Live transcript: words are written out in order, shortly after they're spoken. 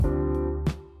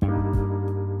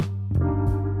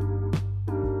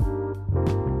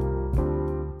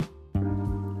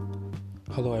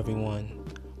Hello, everyone.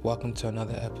 Welcome to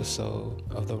another episode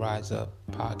of the Rise Up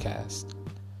podcast.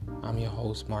 I'm your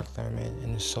host, Mark Thurman,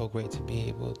 and it's so great to be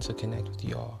able to connect with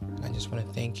you all. I just want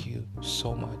to thank you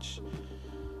so much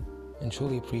and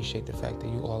truly appreciate the fact that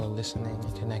you all are listening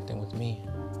and connecting with me.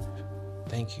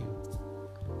 Thank you.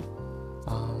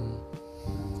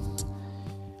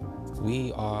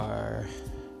 We are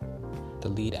the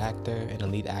lead actor and the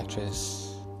lead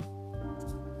actress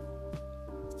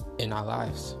in our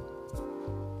lives.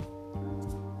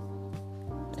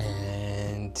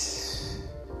 And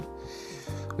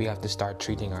we have to start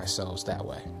treating ourselves that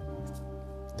way.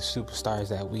 The superstars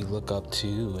that we look up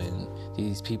to and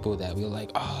these people that we're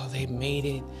like, oh, they made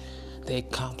it. They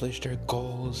accomplished their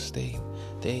goals.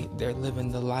 They're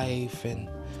living the life and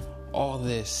all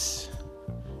this.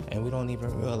 And we don't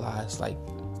even realize, like,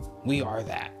 we are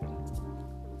that.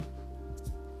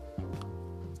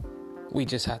 We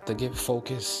just have to get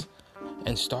focused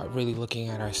and start really looking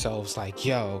at ourselves like,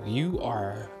 yo, you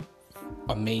are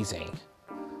amazing.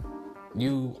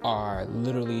 You are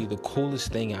literally the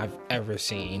coolest thing I've ever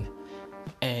seen.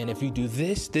 And if you do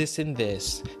this, this, and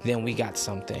this, then we got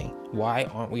something. Why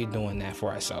aren't we doing that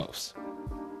for ourselves?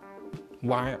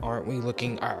 Why aren't we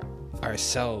looking at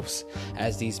ourselves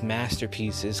as these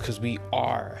masterpieces? Because we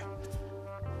are.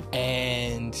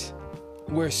 And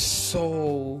we're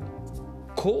so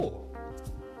cool.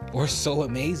 We're so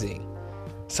amazing.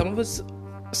 Some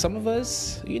of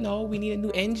us, you know, we need a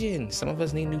new engine. Some of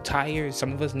us need new tires.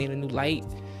 Some of us need a new light.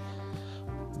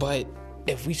 But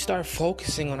if we start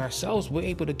focusing on ourselves, we're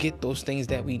able to get those things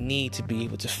that we need to be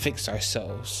able to fix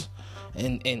ourselves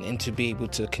and to be able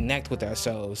to connect with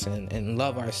ourselves and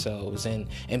love ourselves and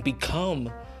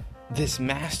become this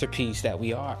masterpiece that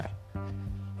we are.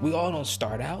 We all don't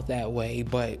start out that way,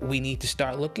 but we need to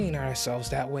start looking at ourselves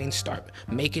that way and start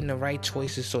making the right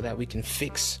choices so that we can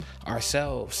fix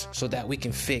ourselves, so that we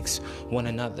can fix one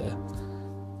another.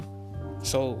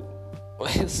 So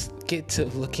let's get to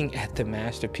looking at the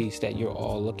masterpiece that you're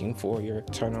all looking for. You're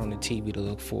turning on the TV to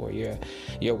look for.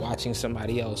 You're watching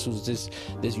somebody else who's this.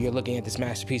 You're looking at this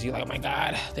masterpiece. You're like, oh my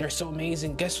God, they're so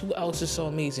amazing. Guess who else is so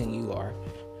amazing? You are.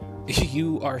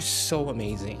 You are so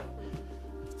amazing.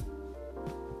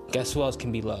 Guess who else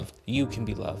can be loved? You can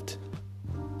be loved.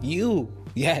 You.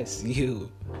 Yes, you.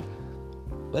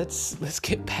 Let's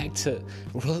get back to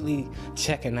really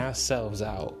checking ourselves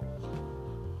out.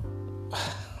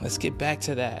 Let's get back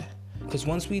to that. Because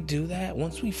once we do that,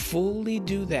 once we fully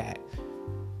do that,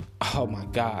 oh my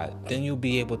God, then you'll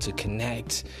be able to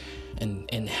connect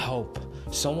and help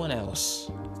someone else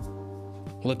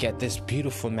look at this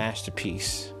beautiful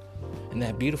masterpiece. And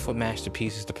that beautiful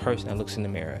masterpiece is the person that looks in the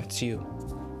mirror. It's you.